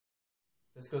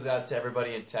This goes out to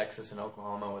everybody in Texas and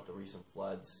Oklahoma with the recent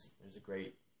floods. There's a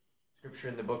great scripture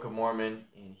in the Book of Mormon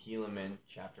in Helaman,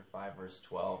 chapter 5, verse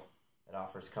 12, that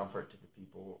offers comfort to the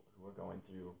people who are going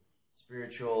through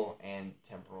spiritual and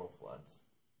temporal floods.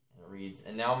 And it reads,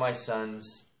 "And now, my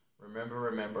sons,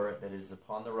 remember that it is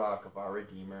upon the rock of our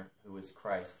Redeemer, who is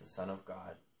Christ, the Son of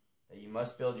God, that you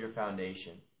must build your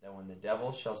foundation, that when the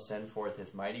devil shall send forth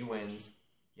his mighty winds,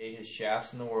 yea, his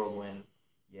shafts in the whirlwind,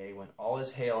 yea, when all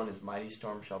his hail and his mighty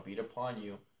storm shall beat upon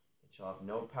you, it shall have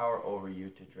no power over you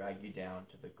to drag you down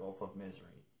to the gulf of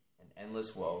misery and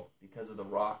endless woe, because of the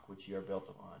rock which you are built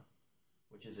upon,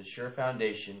 which is a sure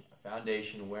foundation, a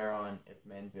foundation whereon if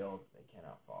men build, they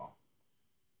cannot fall."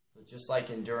 So just like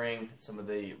enduring some of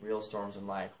the real storms in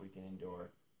life, we can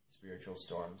endure spiritual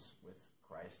storms with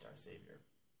Christ our Savior.